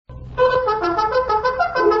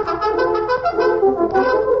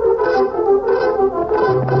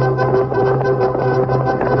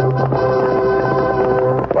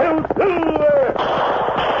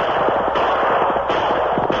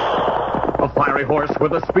fiery horse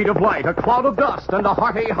with the speed of light, a cloud of dust, and a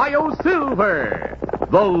hearty hi-yo silver.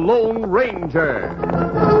 The Lone Ranger.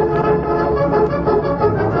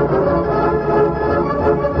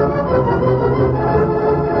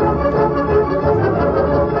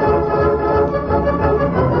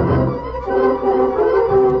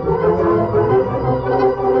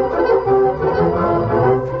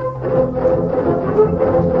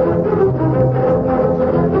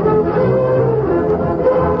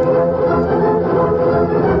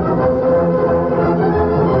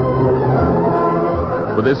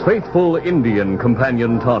 With his faithful Indian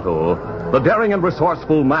companion Tonto, the daring and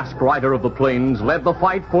resourceful masked rider of the plains led the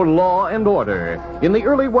fight for law and order in the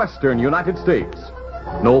early western United States.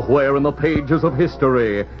 Nowhere in the pages of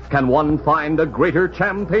history can one find a greater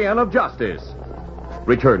champion of justice.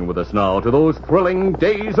 Return with us now to those thrilling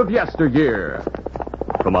days of yesteryear.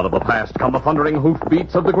 From out of the past come the thundering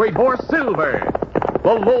hoofbeats of the great horse Silver.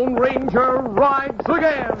 The Lone Ranger rides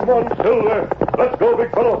again. Come on, Silver. Let's go,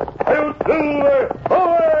 big fellow. Hail, Silver!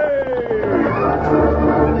 Away!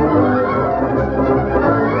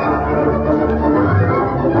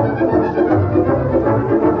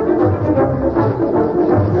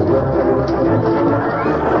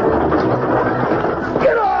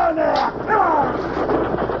 Get on there!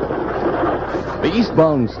 The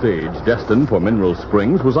eastbound stage, destined for Mineral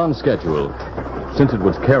Springs, was on schedule. Since it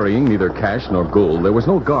was carrying neither cash nor gold, there was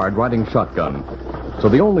no guard riding shotgun. So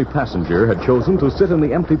the only passenger had chosen to sit in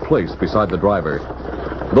the empty place beside the driver.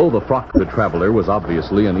 Though the frock-coated traveler was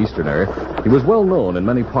obviously an Easterner, he was well known in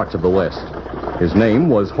many parts of the West. His name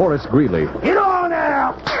was Horace Greeley. Get on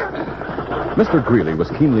there! Mr. Greeley was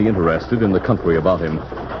keenly interested in the country about him.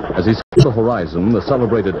 As he scanned the horizon, the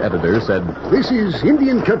celebrated editor said, This is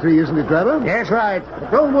Indian country, isn't it, driver? That's right.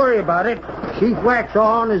 But don't worry about it. Chief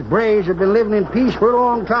Waxhaw and his braves have been living in peace for a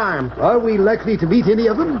long time. Are we likely to meet any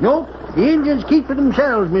of them? Nope. The Indians keep to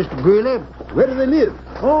themselves, Mr. Greeley. Where do they live?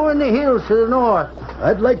 Oh, in the hills to the north.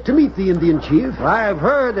 I'd like to meet the Indian chief. I've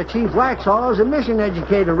heard that Chief Waxhaw is a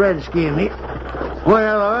mission-educated redskin.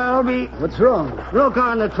 Well, I'll be... What's wrong? Look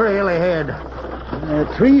on the trail ahead. A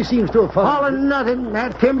tree seems to have All fallen. or nothing.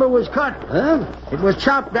 That timber was cut. Huh? It was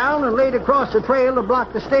chopped down and laid across the trail to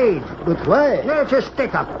block the stage. But why? It's a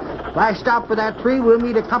stick-up. If I stop for that tree, we'll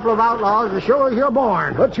meet a couple of outlaws as sure as you're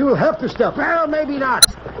born. But you'll have to stop. Well, maybe not.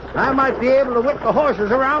 I might be able to whip the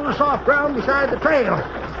horses around the soft ground beside the trail.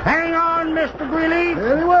 Hang on, Mr. Greeley.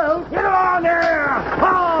 Very well. Get on there!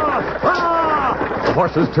 Ha! Ha! The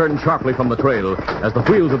horses turned sharply from the trail. As the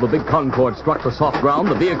wheels of the big Concorde struck the soft ground,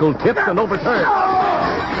 the vehicle tipped and overturned.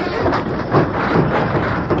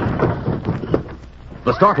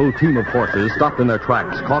 The startled team of horses stopped in their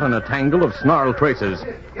tracks, caught in a tangle of snarled traces.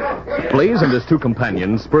 Blaze and his two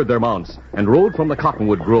companions spurred their mounts and rode from the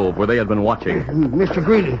cottonwood grove where they had been watching. Mr.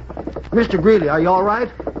 Greeley. Mr. Greeley, are you all right?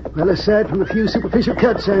 Well, aside from a few superficial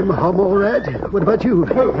cuts, I'm all right. What about you?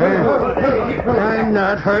 I'm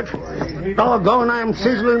not hurt. Doggone, I'm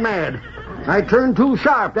sizzling mad. I turned too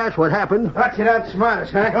sharp, that's what happened. Thought you'd outsmart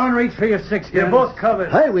us, huh? Don't reach for your six guns. You're both covered.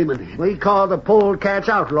 Highwaymen. We call the polecats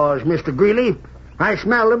outlaws, Mr. Greeley. I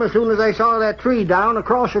smelled them as soon as I saw that tree down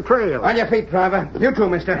across the trail. On your feet, driver. You too,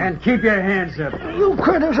 mister. And keep your hands up. You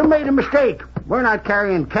critters have made a mistake. We're not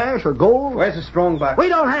carrying cash or gold. Where's the strong box? We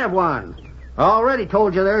don't have one. I already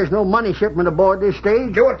told you there is no money shipment aboard this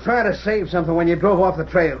stage. You were trying to save something when you drove off the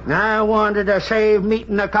trail. I wanted to save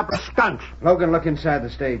meeting a couple of skunks. Logan, look inside the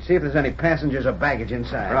stage. See if there's any passengers or baggage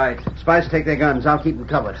inside. Right. Spies take their guns. I'll keep them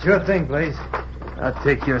covered. Sure thing, Blaze. I'll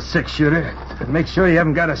take your six-shooter. Make sure you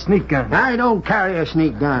haven't got a sneak gun. I don't carry a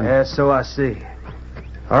sneak gun. Yeah, so I see.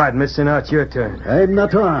 All right, Mr. Now it's your turn. I'm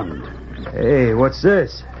not armed. Hey, what's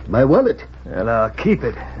this? My wallet. Well, I'll keep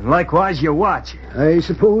it. And likewise, your watch. I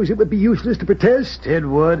suppose it would be useless to protest. It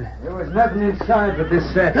would. There was nothing inside but this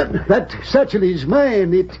satchel. That satchel is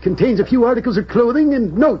mine. It contains a few articles of clothing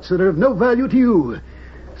and notes that are of no value to you.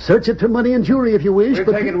 Search it for money and jewelry if you wish. We'll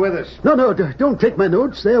but take it with us. No, don't take my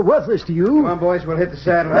notes. They're worthless to you. Come on, boys. We'll hit the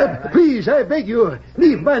saddle. Please, I beg you,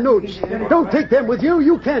 leave my notes. Don't take them with you.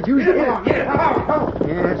 You can't use them.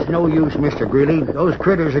 Yeah, it's no use, Mr. Greeley. Those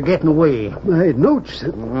critters are getting away. My notes.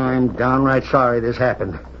 I'm downright sorry this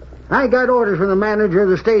happened. I got orders from the manager of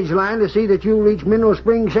the stage line to see that you reach Mineral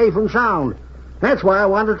Springs safe and sound. That's why I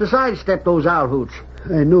wanted to sidestep those outhoots.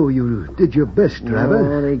 I know you did your best, driver.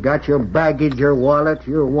 Oh, they got your baggage, your wallet,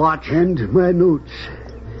 your watch. And my notes.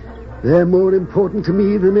 They're more important to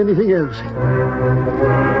me than anything else.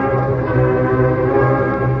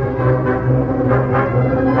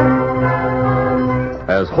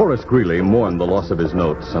 As Horace Greeley mourned the loss of his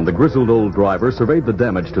notes and the grizzled old driver surveyed the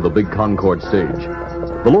damage to the big Concorde stage,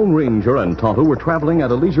 The Lone Ranger and Tonto were traveling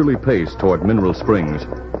at a leisurely pace toward Mineral Springs.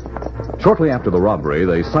 Shortly after the robbery,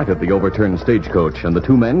 they sighted the overturned stagecoach and the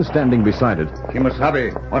two men standing beside it.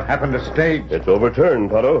 Kimasabi, what happened to stage? It's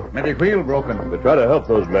overturned, Tonto. Maybe wheel broken. We try to help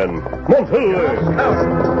those men. Come on,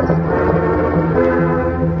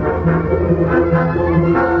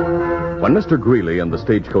 When Mr. Greeley and the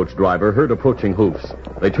stagecoach driver heard approaching hoofs,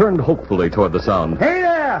 they turned hopefully toward the sound. Hey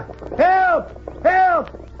there! Help!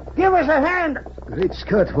 Help! Give us a hand! Great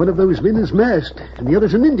Scott, one of those men is masked, and the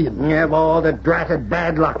other's an Indian. Yeah, all the dratted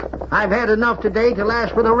bad luck. I've had enough today to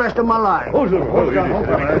last for the rest of my life. Was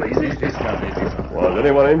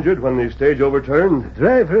anyone injured when the stage overturned?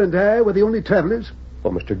 Driver and I were the only travelers.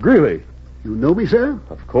 Oh, Mr. Greeley. You know me, sir?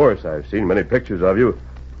 Of course, I've seen many pictures of you.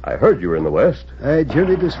 I heard you were in the West. I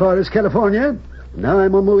journeyed as far as California. Now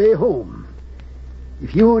I'm on my way home.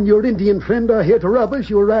 If you and your Indian friend are here to rob us,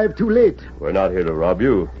 you arrived too late. We're not here to rob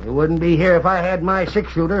you. You wouldn't be here if I had my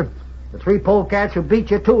six-shooter. The three polecats who beat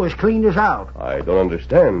you two as clean as out. I don't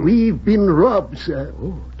understand. We've been robbed, sir.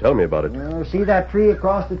 Oh, tell me about it. Well, see that tree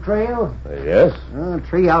across the trail? Yes?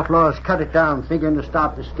 Three outlaws cut it down, figuring to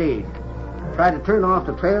stop the stage. Tried to turn off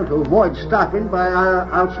the trail to avoid stopping by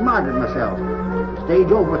outsmarting myself.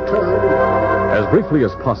 Stage overturned. As briefly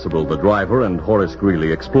as possible, the driver and Horace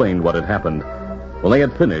Greeley explained what had happened. When they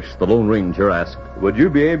had finished, the Lone Ranger asked, Would you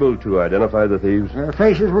be able to identify the thieves? Their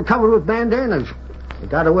faces were covered with bandanas. They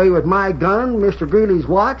got away with my gun, Mr. Greeley's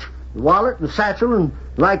watch, wallet, and satchel, and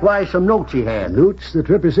likewise some notes he had. Notes that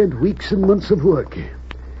represent weeks and months of work.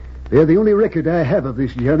 They're the only record I have of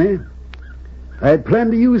this journey. I had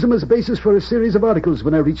planned to use them as a basis for a series of articles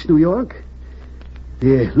when I reached New York.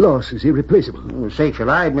 The loss is irreplaceable. Sakes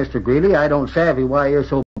alive, Mr. Greeley, I don't savvy why you're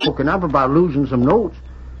so broken up about losing some notes.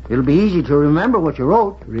 It'll be easy to remember what you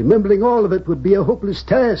wrote. Remembering all of it would be a hopeless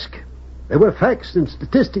task. There were facts and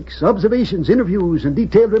statistics, observations, interviews, and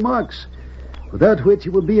detailed remarks, without which it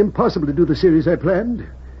would be impossible to do the series I planned.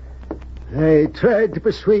 I tried to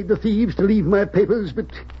persuade the thieves to leave my papers, but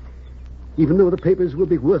even though the papers would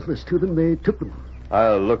be worthless to them, they took them.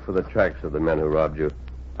 I'll look for the tracks of the men who robbed you.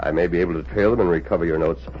 I may be able to trail them and recover your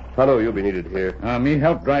notes. Tonto, you'll be needed here. Me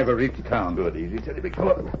help driver reach town. Good, easy, steady, come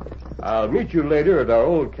on. I'll meet you later at our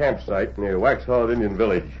old campsite near Waxhaw Indian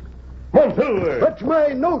Village. Come on, Silver! But my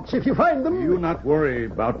notes, if you find them... You not worry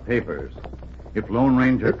about papers. If Lone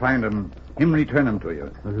Ranger find them, him return them to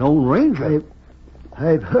you. The Lone Ranger?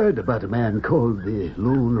 I've heard about a man called the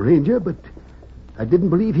Lone Ranger, but I didn't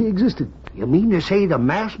believe he existed. You mean to say the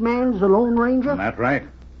masked man's the Lone Ranger? That right?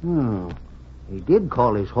 He did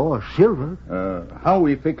call his horse Silver. How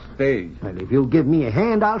we fix stage? Well, if you'll give me a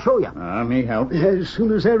hand, I'll show you. Me help. As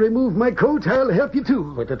soon as I remove my coat, I'll help you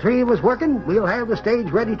too. With the three of us working, we'll have the stage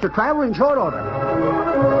ready to travel in short order.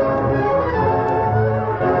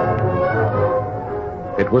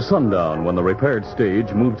 It was sundown when the repaired stage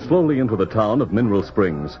moved slowly into the town of Mineral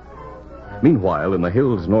Springs. Meanwhile, in the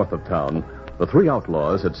hills north of town, the three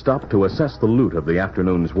outlaws had stopped to assess the loot of the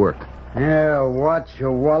afternoon's work. Yeah, a watch,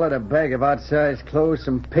 a wallet, a bag of outsized clothes,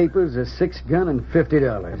 some papers, a six-gun, and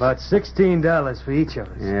 $50. About $16 for each of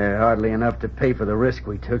us. Yeah, hardly enough to pay for the risk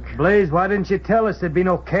we took. Blaze, why didn't you tell us there'd be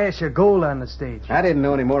no cash or gold on the stage? I didn't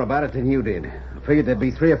know any more about it than you did. I figured there'd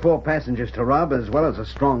be 3 or 4 passengers to rob as well as a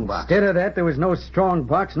strong box. Instead of that, there was no strong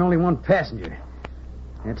box and only one passenger.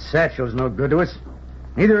 That satchel's no good to us.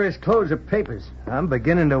 Neither are his clothes or papers. I'm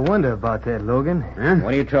beginning to wonder about that, Logan. Huh?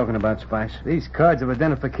 What are you talking about, Spice? These cards of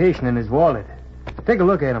identification in his wallet. Take a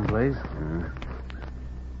look at them, Blaze.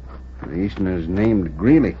 The Easterner's named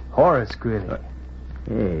Greeley. Horace Greeley.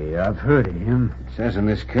 Hey, I've heard of him. It says on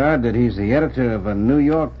this card that he's the editor of a New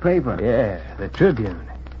York paper. Yeah, the Tribune.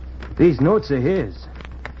 These notes are his.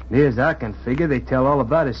 Near as I can figure, they tell all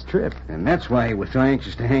about his trip. And that's why he was so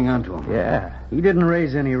anxious to hang on to him. Yeah. He didn't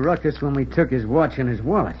raise any ruckus when we took his watch and his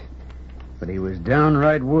wallet. But he was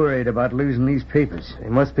downright worried about losing these papers. They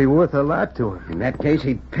must be worth a lot to him. In that case,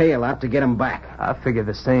 he'd pay a lot to get them back. I figure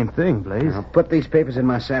the same thing, Blaze. I'll put these papers in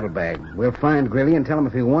my saddlebag. We'll find Greeley and tell him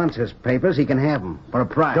if he wants his papers, he can have them for a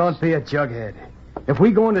price. Don't be a jughead. If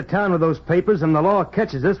we go into town with those papers and the law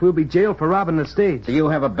catches us, we'll be jailed for robbing the stage. Do you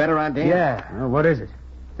have a better idea? Yeah. Well, what is it?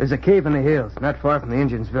 There's a cave in the hills, not far from the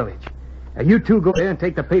Indians' village. Now, you two go there and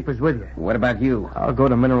take the papers with you. What about you? I'll go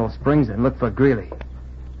to Mineral Springs and look for Greeley.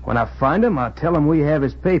 When I find him, I'll tell him we have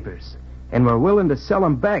his papers, and we're willing to sell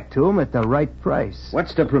them back to him at the right price.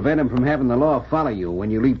 What's to prevent him from having the law follow you when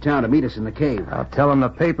you leave town to meet us in the cave? I'll tell him the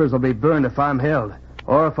papers will be burned if I'm held,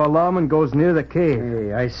 or if a lawman goes near the cave.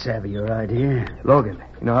 Hey, I savvy your idea. Logan,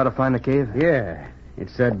 you know how to find the cave? Yeah.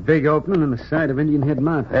 It's that big opening on the side of Indian Head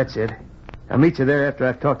Mountain. That's it. I'll meet you there after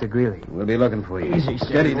I've talked to Greeley. We'll be looking for you. Easy,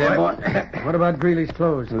 Steady there, boy. What about Greeley's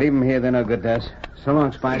clothes? Leave them here. They're no good to us. So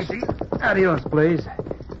long, Spice. Easy. Adios, please.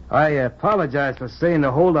 I apologize for saying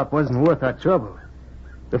the holdup wasn't worth our trouble.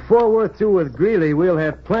 Before we're through with Greeley, we'll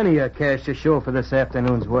have plenty of cash to show for this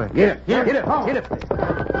afternoon's work. Get it. Hit it.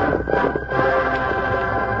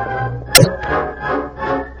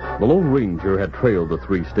 The Lone Ranger had trailed the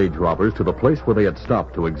 3 stage robbers to the place where they had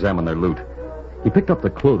stopped to examine their loot. He picked up the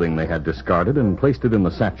clothing they had discarded and placed it in the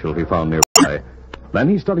satchel he found nearby. Then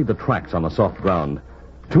he studied the tracks on the soft ground.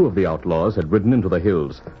 2 of the outlaws had ridden into the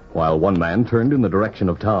hills, while one man turned in the direction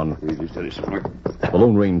of town. Easy, steady, Sumner. The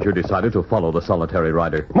Lone Ranger decided to follow the solitary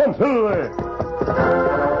rider. Come on, Silver.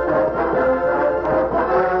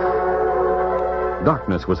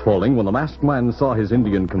 Darkness was falling when the masked man saw his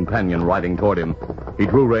Indian companion riding toward him. He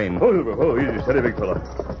drew rein. Oh, Silver. Oh, easy, steady, big fella.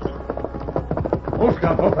 Oh,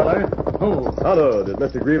 Scout, oh, fella. Oh. Otto, did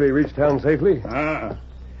Mr. Greeley reach town safely?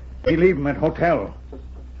 He leave him at hotel.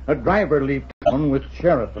 A driver leave town with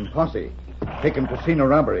sheriff and posse. Take him to scene of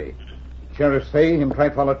robbery. Sheriff say him try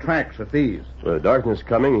follow tracks of thieves. With darkness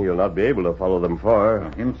coming, he'll not be able to follow them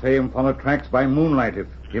far. Him say him follow tracks by moonlight if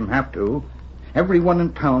him have to. Everyone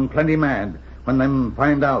in town plenty mad when them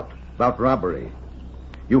find out about robbery.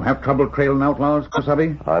 You have trouble trailing outlaws,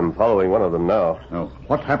 Kosabi? I'm following one of them now. Oh,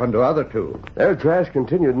 what happened to other 2? Their trash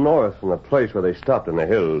continued north from the place where they stopped in the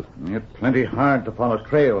hills. It's plenty hard to follow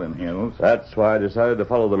trail in hills. That's why I decided to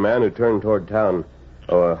follow the man who turned toward town.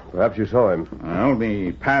 Oh, perhaps you saw him. Well,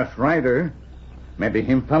 the past rider. Maybe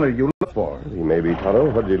him feller you look for. He may be,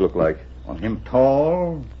 Tonto. What did he look like? Well, him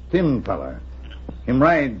tall, thin feller. Him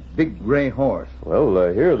ride big gray horse.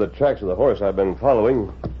 Well, here are the tracks of the horse I've been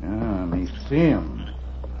following. Me see him.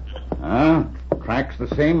 Tracks the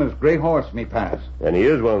same as gray horse me pass. And he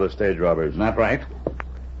is one of the stage robbers. Isn't that right?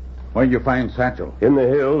 Where'd you find Satchel? In the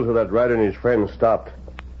hills where that rider and his friend stopped.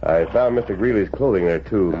 I found Mr. Greeley's clothing there,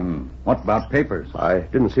 too. What about papers? I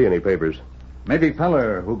didn't see any papers. Maybe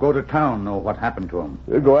feller who go to town know what happened to him.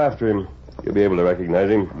 We'll go after him. You'll be able to recognize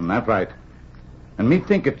him. Isn't that right? And me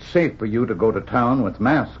think it's safe for you to go to town with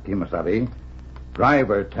mask, Kimasabi.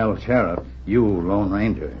 Driver tell sheriff you Lone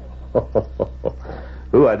Ranger.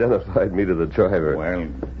 Who identified me to the driver? Well,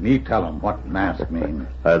 me tell him what mask mean.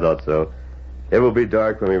 I thought so. It will be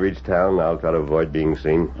dark when we reach town. I'll try to avoid being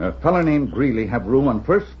seen. A feller named Greeley have room on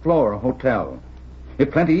first floor hotel.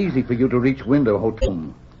 It's plenty easy for you to reach window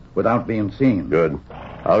hotel without being seen. Good.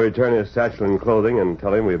 I'll return his satchel and clothing and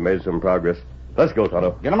tell him we've made some progress. Let's go,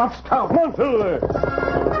 Tonto. Get him up, Scout. Come on, Silver.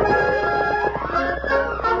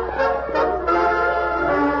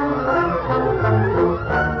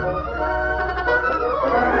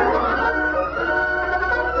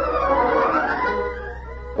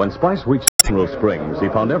 When Spice reached Mineral Springs, he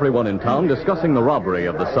found everyone in town discussing the robbery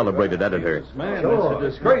of the celebrated editor. Man, it's a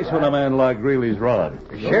disgrace when a man like Greeley's robbed.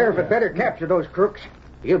 Sheriff had better capture those crooks.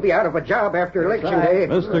 He'll be out of a job after election day.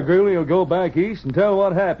 Mr. Greeley will go back east and tell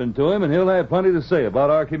what happened to him, and he'll have plenty to say about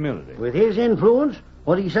our community. With his influence,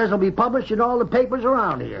 what he says will be published in all the papers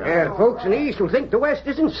around here. Yeah, folks in the East will think the West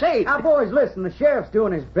isn't safe. Now, boys, listen. The sheriff's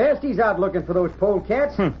doing his best. He's out looking for those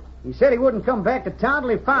polecats. He said he wouldn't come back to town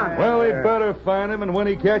till he found him. Well, he'd better find him, and when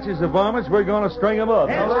he catches the varmints, we're going to string him up.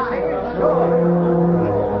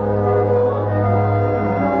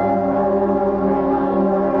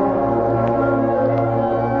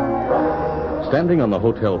 Standing on the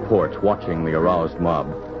hotel porch watching the aroused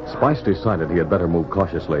mob, Spice decided he had better move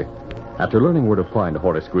cautiously. After learning where to find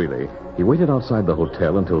Horace Greeley, he waited outside the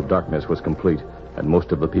hotel until darkness was complete, and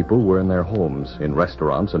most of the people were in their homes, in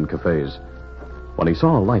restaurants and cafes. When he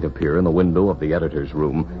saw a light appear in the window of the editor's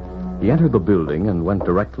room, he entered the building and went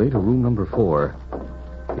directly to room number 4.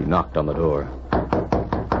 He knocked on the door.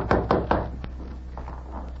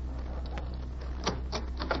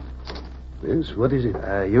 Yes, what is it?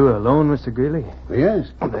 You alone, Mr. Greeley?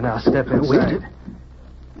 Yes. Then I'll step inside. Wait.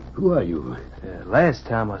 Who are you? Last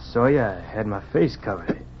time I saw you, I had my face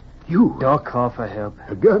covered. You? Don't call for help.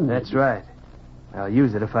 A gun? That's right. I'll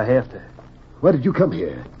use it if I have to. Why did you come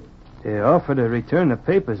here? They offered to return the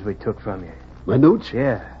papers we took from you. My notes?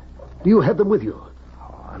 Yeah. Do you have them with you?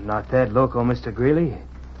 Oh, I'm not that local, Mr. Greeley.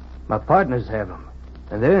 My partners have them,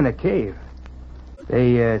 and they're in a cave.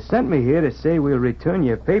 They sent me here to say we'll return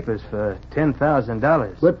your papers for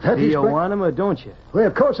 $10,000. But that Do is you right. want them or don't you? Well,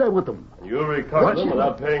 of course I want them. You'll recover them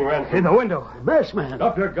without paying rent. In the window. Masked man.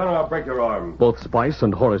 Drop your gun or I'll break your arm. Both Spice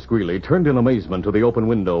and Horace Greeley turned in amazement to the open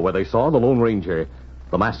window where they saw the Lone Ranger.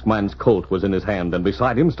 The masked man's Colt was in his hand, and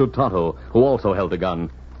beside him stood Tonto, who also held a gun.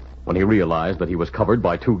 When he realized that he was covered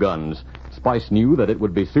by 2 guns, Spice knew that it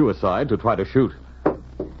would be suicide to try to shoot.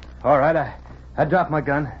 All right, I dropped my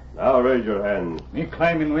gun. Now raise your hands. Me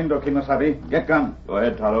climb in window, Kimasabi. Get gun. Go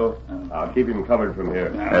ahead, Tonto. I'll keep him covered from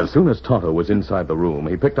here. As soon as Tonto was inside the room,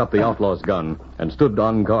 he picked up the outlaw's gun and stood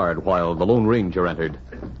on guard while the Lone Ranger entered.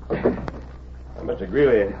 Mr.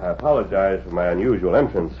 Greeley, I apologize for my unusual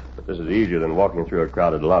entrance, but this is easier than walking through a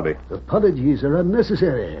crowded lobby. Apologies are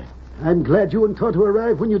unnecessary. I'm glad you and Tonto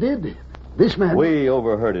arrived when you did. This man... We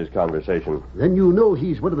overheard his conversation. Then you know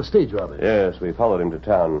he's one of the stage robbers. Yes, we followed him to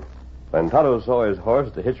town. When Tonto saw his horse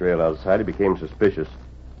at the hitch rail outside, he became suspicious.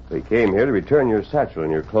 We came here to return your satchel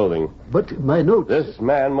and your clothing. But my notes... This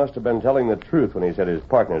man must have been telling the truth when he said his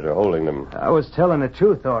partners are holding them. I was telling the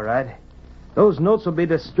truth, all right. Those notes will be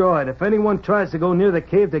destroyed if anyone tries to go near the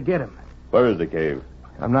cave to get them. Where is the cave?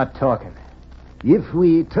 I'm not talking. If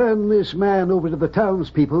we turn this man over to the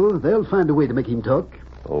townspeople, they'll find a way to make him talk.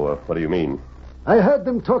 Oh, what do you mean? I heard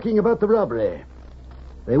them talking about the robbery.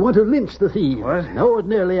 They want to lynch the thieves. What? Now,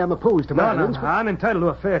 ordinarily, I'm opposed to violence. No, I'm entitled to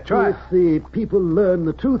a fair trial. If the people learn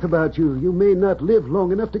the truth about you, you may not live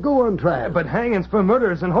long enough to go on trial. But hangings for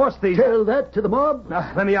murderers and horse thieves... Tell that to the mob?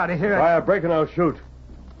 Now, let me out of here. Try a break and I'll shoot.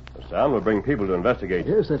 The sound will bring people to investigate.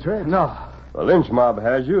 Yes, that's right. No. The lynch mob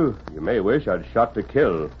has you. You may wish I'd shot to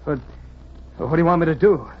kill. But what do you want me to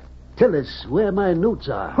do? Tell us where my notes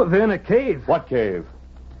are. Well, they're in a cave. What cave?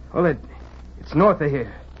 Well, it's north of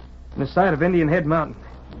here, on the side of Indian Head Mountain.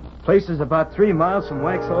 Place is about 3 miles from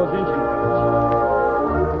Waxhaw's engine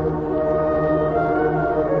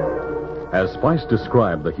village. As Spice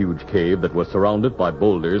described the huge cave that was surrounded by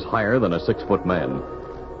boulders higher than a 6-foot man,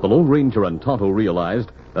 the Lone Ranger and Tonto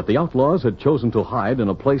realized that the outlaws had chosen to hide in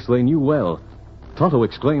a place they knew well. Tonto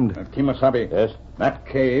exclaimed, Kimasabi. Yes? That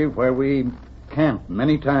cave where we camped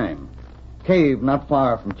many times. Cave not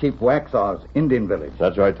far from Chief Waxhaw's Indian village.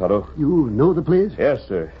 That's right, Tonto. You know the place? Yes,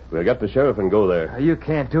 sir. We'll get the sheriff and go there. You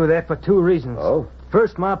can't do that for 2 reasons. Oh?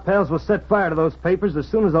 First, my pals will set fire to those papers as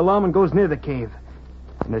soon as the lawman goes near the cave.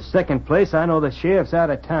 In the second place, I know the sheriff's out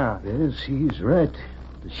of town. Yes, he's right.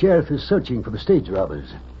 The sheriff is searching for the stage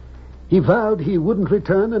robbers. He vowed he wouldn't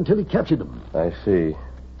return until he captured them. I see.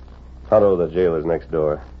 Tonto, the jail is next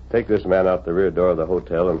door. Take this man out the rear door of the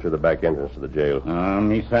hotel and through the back entrance to the jail.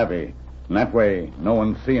 Me savvy. And that way, no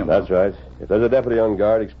one see him. That's right. If there's a deputy on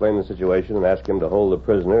guard, explain the situation and ask him to hold the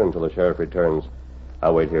prisoner until the sheriff returns.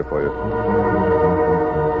 I'll wait here for you.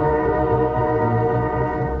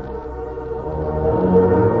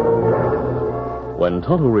 When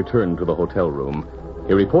Tonto returned to the hotel room,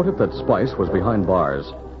 he reported that Spice was behind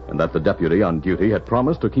bars and that the deputy on duty had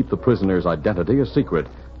promised to keep the prisoner's identity a secret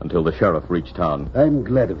until the sheriff reached town. I'm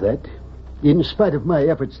glad of that. In spite of my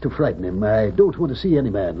efforts to frighten him, I don't want to see any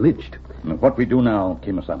man lynched. What we do now,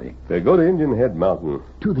 Kimasabi? Go to Indian Head Mountain.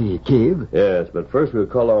 To the cave? Yes, but first we'll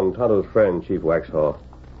call on Tonto's friend, Chief Waxhaw.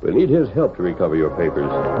 We'll need his help to recover your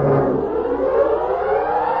papers.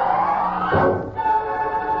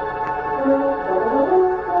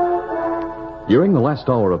 During the last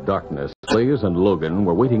hour of darkness, Blaze and Logan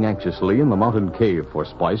were waiting anxiously in the mountain cave for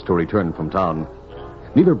Spice to return from town.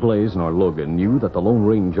 Neither Blaze nor Logan knew that the Lone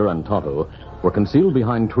Ranger and Tonto were concealed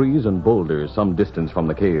behind trees and boulders some distance from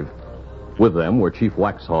the cave. With them were Chief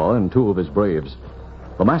Waxhaw and 2 of his braves.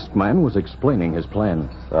 The masked man was explaining his plan.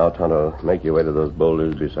 Now, Tonto, make your way to those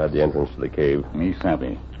boulders beside the entrance to the cave. Me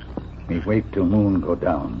savvy. Me wait till moon go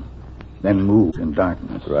down. Then move in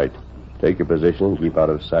darkness. Right. Take your position and keep out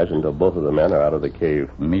of sight until both of the men are out of the cave.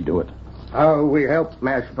 Me do it. How we help,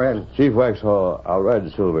 masked friend? Chief Waxhaw, I'll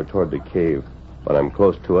ride Silver toward the cave. When I'm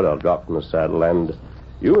close to it, I'll drop from the saddle, and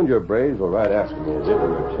you and your braves will ride after me as if you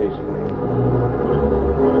were chasing me.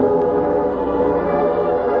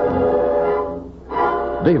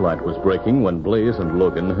 Daylight was breaking when Blaze and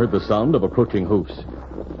Logan heard the sound of approaching hoofs.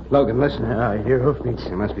 Logan, listen. I hear hoofbeats.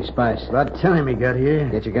 There must be Spice. About time he got here.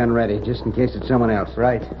 Get your gun ready, just in case it's someone else.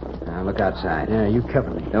 Right. Now, look outside. Yeah, you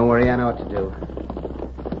cover me. Don't worry, I know what to do.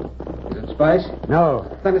 Is it Spice? No.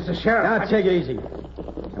 Then it's the sheriff. Now, take it easy.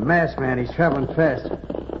 The masked man, he's traveling fast.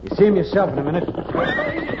 You see him yourself in a minute.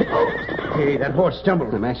 Hey, that horse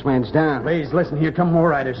stumbled. The masked man's down. Please, listen, here come more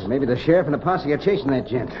riders. Maybe the sheriff and the posse are chasing that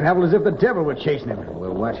gent. Travel as if the devil were chasing him.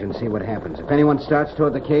 We'll watch and see what happens. If anyone starts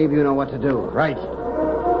toward the cave, you know what to do. Right.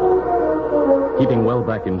 Keeping well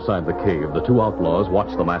back inside the cave, the 2 outlaws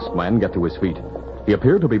watched the masked man get to his feet. He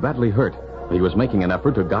appeared to be badly hurt. He was making an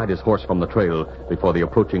effort to guide his horse from the trail before the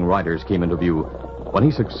approaching riders came into view. When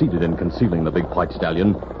he succeeded in concealing the big white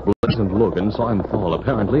stallion, Blaze and Logan saw him fall,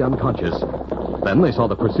 apparently unconscious. Then they saw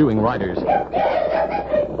the pursuing riders.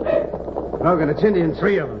 Logan, it's Indians.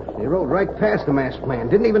 3 of them. They rode right past the masked man.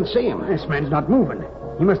 Didn't even see him. This man's not moving.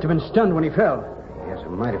 He must have been stunned when he fell. He has a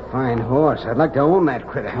mighty fine horse. I'd like to own that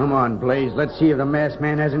critter. Come on, Blaze. Let's see if the masked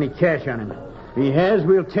man has any cash on him. If he has,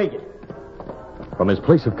 we'll take it. From his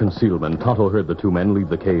place of concealment, Tonto heard the two men leave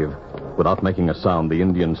the cave. Without making a sound, the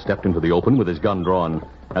Indian stepped into the open with his gun drawn.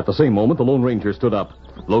 At the same moment, the Lone Ranger stood up.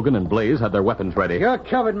 Logan and Blaze had their weapons ready. You're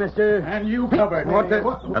covered, mister. And you covered. What the...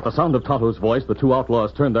 At the sound of Tonto's voice, the two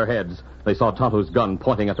outlaws turned their heads. They saw Tonto's gun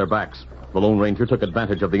pointing at their backs. The Lone Ranger took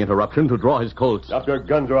advantage of the interruption to draw his Colts. Drop your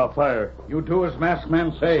guns or I'll fire. You do as masked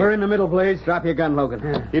men say. We're in the middle, Blaze. Drop your gun,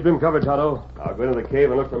 Logan. Keep him covered, Tonto. I'll go into the cave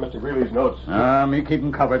and look for Mr. Greeley's notes. Me keep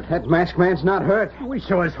him covered. That masked man's not hurt. We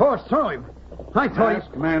saw his horse throw him. I thought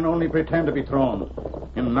Masked man only pretend to be thrown.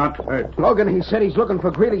 Him not hurt. Logan, he said he's looking for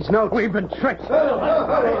Greeley's notes. We've been tricked.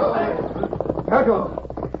 Tonto,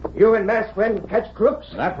 you and Masked Man catch crooks?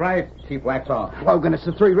 That right. Keep wax off. Logan, it's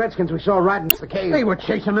the three redskins we saw riding to the cave. They were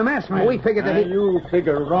chasing the masked man. We figured that You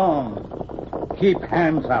figure wrong. Keep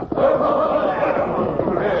hands up.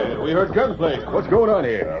 Hey, we heard gunplay. What's going on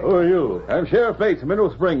here? Who are you? I'm Sheriff Bates of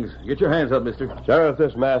Mineral Springs. Get your hands up, mister. Sheriff,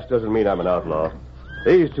 this mask doesn't mean I'm an outlaw.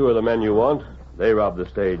 These two are the men you want. They robbed the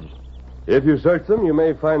stage. If you search them, you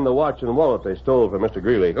may find the watch and wallet they stole from Mr.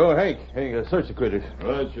 Greeley. Oh, Hank. Hank, search the critters.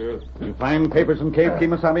 Right, Sheriff. You find papers in cave,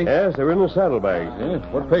 Kimasabi? Yes, they're in the saddlebags. Yeah?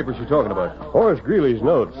 What papers you talking about? Horace Greeley's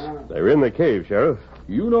notes. They're in the cave, Sheriff.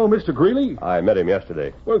 You know Mr. Greeley? I met him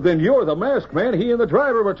yesterday. Well, then you're the masked man he and the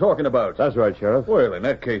driver were talking about. That's right, Sheriff. Well, in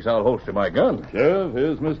that case, I'll holster my gun. Sheriff,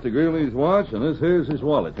 here's Mr. Greeley's watch, and this here's his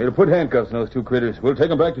wallet. Here, put handcuffs on those two critters. We'll take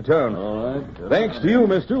them back to town. All right. Thanks to you,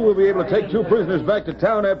 mister, we'll be able to take two prisoners back to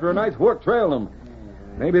town after a night's work trailing them.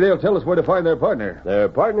 Maybe they'll tell us where to find their partner. Their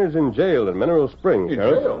partner's in jail in Mineral Springs,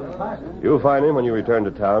 Sheriff. Jail? You'll find him when you return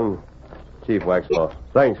to town. Chief Waxlaw,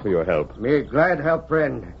 thanks for your help. Me glad help,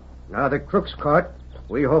 friend. Now the crook's caught.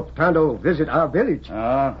 We hope Tonto visit our village.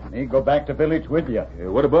 Me go back to village with you.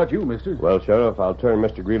 What about you, mister? Well, Sheriff, I'll turn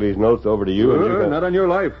Mr. Greeley's notes over to you. And you can... Not on your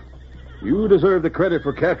life. You deserve the credit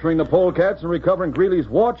for capturing the polecats and recovering Greeley's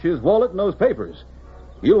watch, his wallet, and those papers.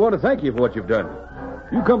 He'll want to thank you for what you've done.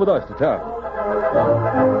 You come with us to town.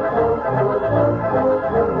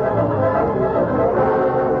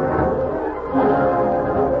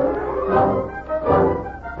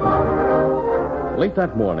 Late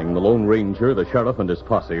that morning, the Lone Ranger, the sheriff, and his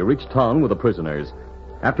posse reached town with the prisoners.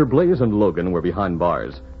 After Blaze and Logan were behind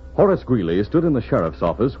bars, Horace Greeley stood in the sheriff's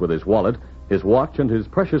office with his wallet, his watch, and his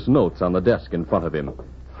precious notes on the desk in front of him.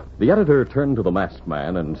 The editor turned to the masked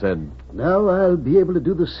man and said, Now I'll be able to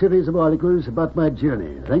do the series of articles about my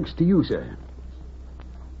journey, thanks to you, sir.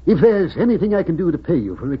 If there's anything I can do to pay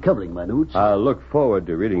you for recovering my notes, I'll look forward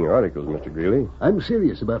to reading your articles, Mr. Greeley. I'm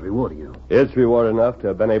serious about rewarding you. It's reward enough to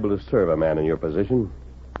have been able to serve a man in your position.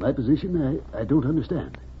 My position, I don't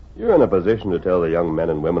understand. You're in a position to tell the young men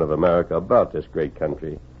and women of America about this great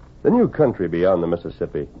country, the new country beyond the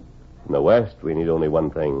Mississippi. In the West, we need only one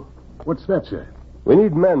thing. What's that, sir? We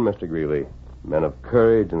need men, Mr. Greeley. Men of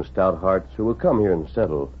courage and stout hearts who will come here and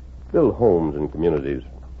settle, build homes and communities.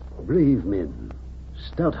 Brave men.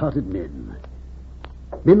 Stout-hearted men.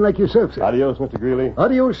 Men like yourself, sir. Adios, Mr. Greeley.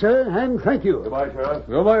 Adios, sir, and thank you. Goodbye, Sheriff.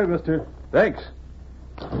 Goodbye, mister. Thanks.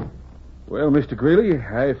 Well, Mr. Greeley,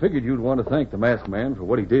 I figured you'd want to thank the masked man for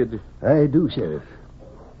what he did. I do, Sheriff.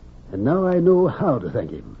 And now I know how to thank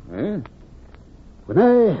him. Eh? When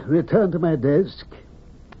I return to my desk,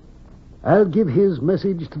 I'll give his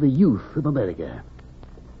message to the youth of America.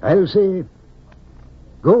 I'll say,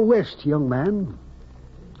 go west, young man.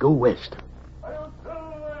 Go west.